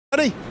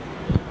everybody.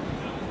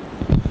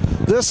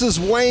 This is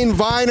Wayne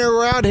Viener.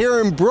 We're out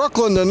here in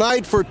Brooklyn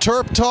tonight for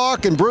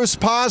TerpTalk, and Bruce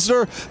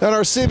Posner and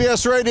our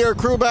CBS radio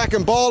crew back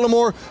in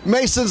Baltimore.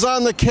 Mason's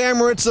on the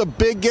camera. It's a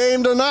big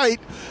game tonight.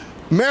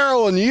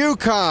 Maryland,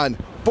 Uconn.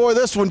 Boy,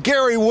 this one,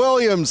 Gary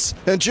Williams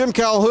and Jim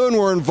Calhoun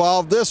were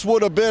involved. This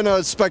would have been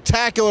a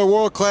spectacular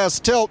world-class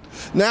tilt.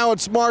 Now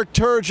it's Mark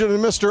Turgeon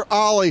and Mr.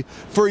 Ollie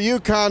for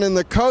Uconn and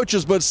the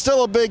coaches, but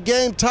still a big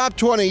game. Top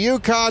 20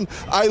 Uconn.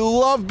 I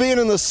love being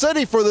in the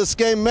city for this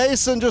game.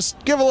 Mason, just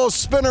give a little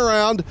spin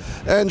around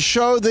and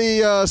show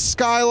the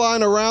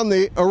skyline around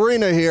the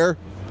arena here.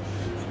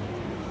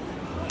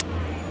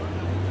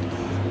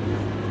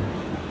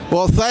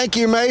 Well, thank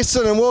you,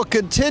 Mason, and we'll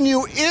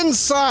continue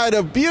inside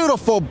of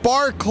beautiful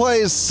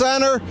Barclay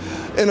Center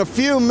in a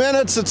few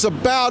minutes. It's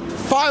about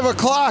 5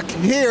 o'clock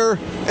here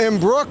in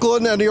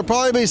Brooklyn, and you'll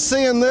probably be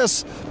seeing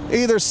this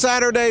either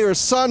Saturday or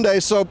Sunday.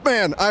 So,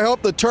 man, I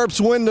hope the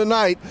Terps win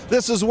tonight.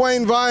 This is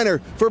Wayne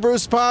Viener for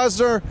Bruce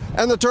Posner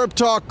and the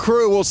TerpTalk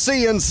crew. We'll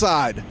see you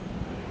inside.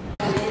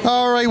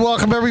 All right,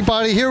 welcome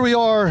everybody. Here we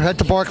are at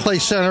the Barclay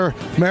Center.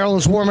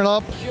 Maryland's warming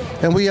up,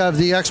 and we have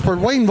the expert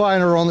Wayne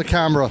Viener on the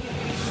camera.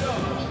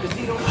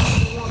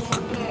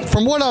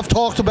 From what I've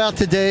talked about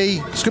today,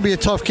 it's going to be a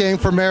tough game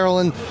for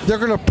Maryland. They're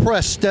going to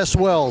press Des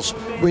Wells.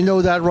 We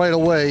know that right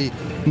away.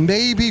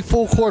 Maybe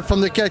full court from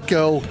the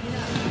get-go.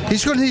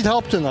 He's going to need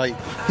help tonight.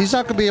 He's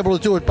not going to be able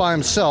to do it by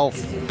himself.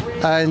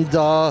 And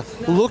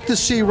look to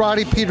see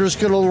Roddy Peters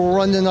get a little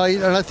run tonight.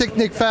 And I think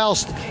Nick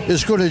Faust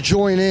is going to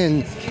join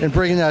in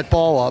bringing that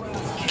ball up.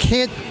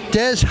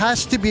 Des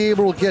has to be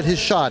able to get his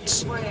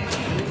shots.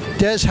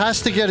 Des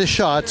has to get his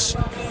shots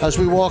as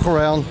we walk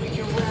around.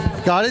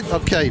 Got it?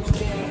 Okay.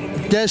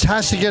 Des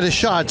has to get a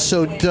shot,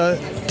 so to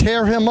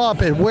tear him up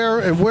and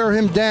wear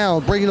him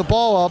down, bringing the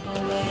ball up,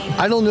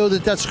 I don't know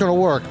that that's going to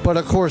work. But,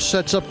 of course,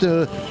 that's up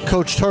to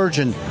Coach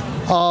Turgeon.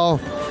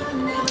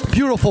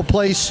 Beautiful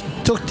place.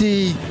 Took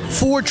the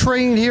 4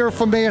 train here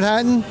from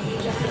Manhattan.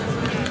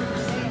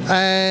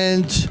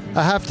 And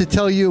I have to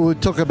tell you,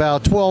 it took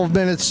about 12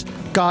 minutes,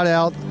 got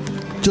out,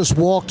 just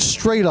walked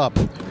straight up.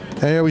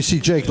 And here we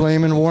see Jake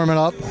Lehman warming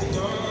up.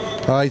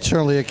 All right,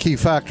 certainly a key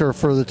factor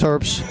for the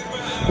Terps.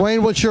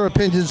 Wayne, what's your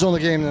opinions on the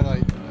game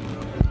tonight?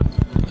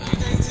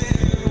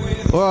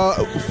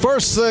 Well,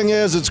 first thing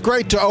is, it's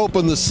great to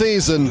open the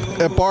season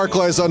at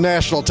Barclays on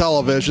national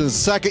television. It's the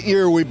second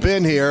year we've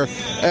been here,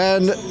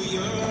 and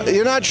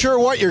you're not sure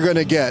what you're going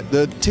to get.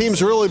 The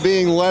team's really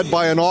being led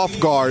by an off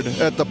guard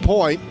at the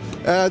point.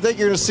 And I think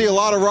you're going to see a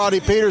lot of Roddy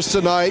Peters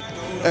tonight,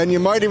 and you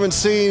might even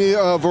see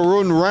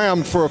Varun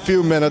Ram for a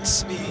few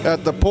minutes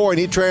at the point.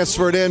 He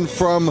transferred in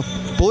from,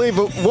 I believe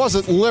it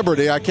wasn't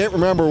Liberty. I can't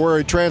remember where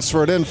he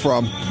transferred in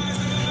from.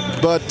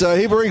 But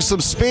he brings some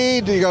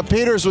speed. You got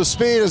Peters with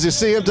speed as you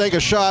see him take a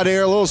shot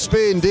here, a little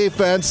speed and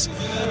defense.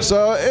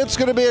 So it's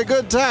going to be a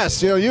good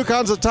test. You know,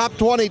 UConn's a top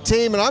 20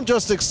 team, and I'm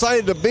just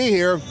excited to be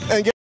here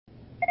and get.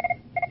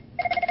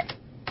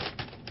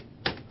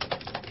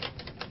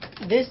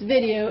 This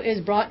video is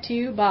brought to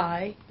you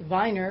by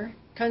Viener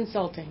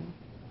Consulting.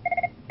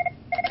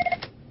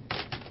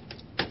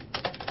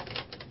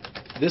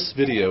 This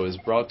video is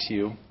brought to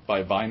you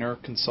by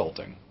Viener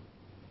Consulting.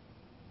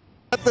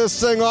 Get this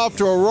thing off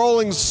to a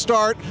rolling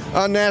start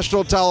on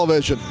national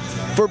television.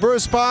 For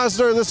Bruce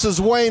Posner, this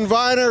is Wayne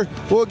Viener.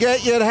 We'll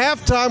get you at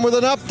halftime with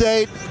an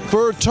update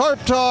for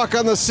TerpTalk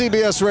on the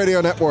CBS Radio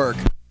Network.